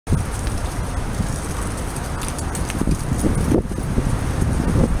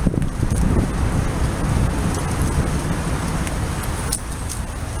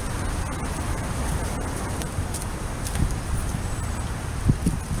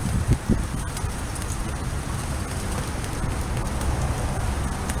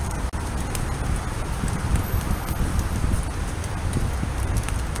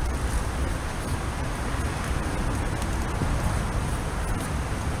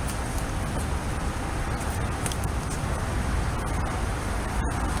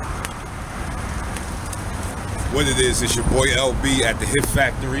what it is. It's your boy LB at the Hip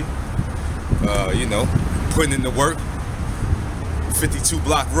Factory. You know, putting in the work. 52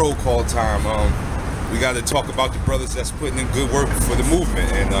 block roll call time. We got to talk about the brothers that's putting in good work for the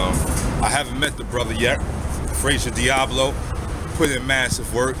movement. And I haven't met the brother yet. Frazier Diablo put in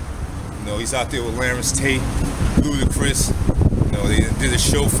massive work. You know, he's out there with Lawrence Tate, Ludacris. You know, they did a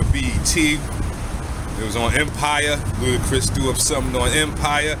show for BET. It was on Empire. Ludacris threw up something on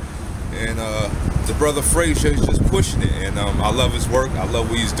Empire. And the brother Frazier is just pushing it. And I love his work. I love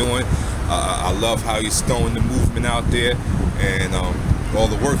what he's doing. I love how he's throwing the movement out there and all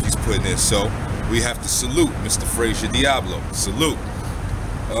the work he's putting in. So we have to salute Mr. Frazier Diablo. Salute.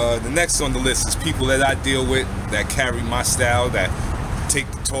 The next on the list is people that I deal with that carry my style, that take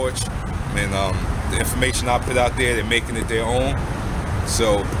the torch, and the information I put out there, they're making it their own.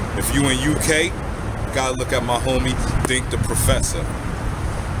 So if you in UK, you gotta look at my homie Think the Professor.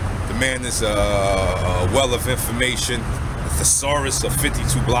 The man is a well of information, a thesaurus of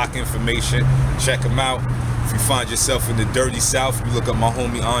 52 block information. Check him out. If you find yourself in the dirty South, you look up my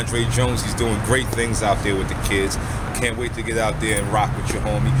homie Andre Jones. He's doing great things out there with the kids. Can't wait to get out there and rock with your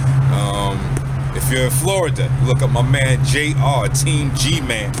homie. If you're in Florida, you look up my man JR, Team G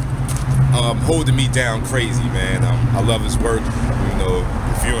Man. Holding me down crazy, man. I love his work. You know,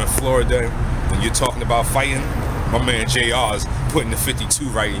 if you're in Florida and you're talking about fighting, my man JR is putting the 52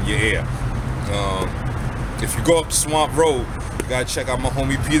 right in your ear. If you go up the Swamp Road, you gotta check out my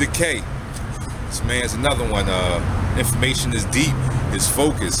homie Peter K. This man's another one. Information is deep, his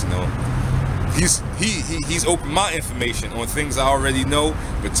focus, you know. He's opened my information on things I already know,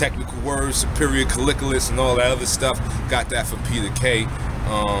 but technical words, superior colloquialists, and all that other stuff. Got that from Peter K.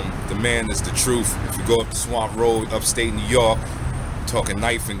 The man is the truth. If you go up the Swamp Road, upstate New York, talking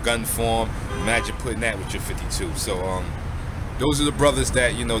knife and gun form, imagine putting that with your 52. So those are the brothers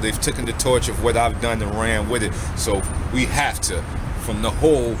that, you know, they've taken the torch of what I've done and ran with it. So we have to, from the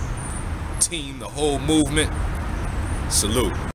whole team, the whole movement, salute.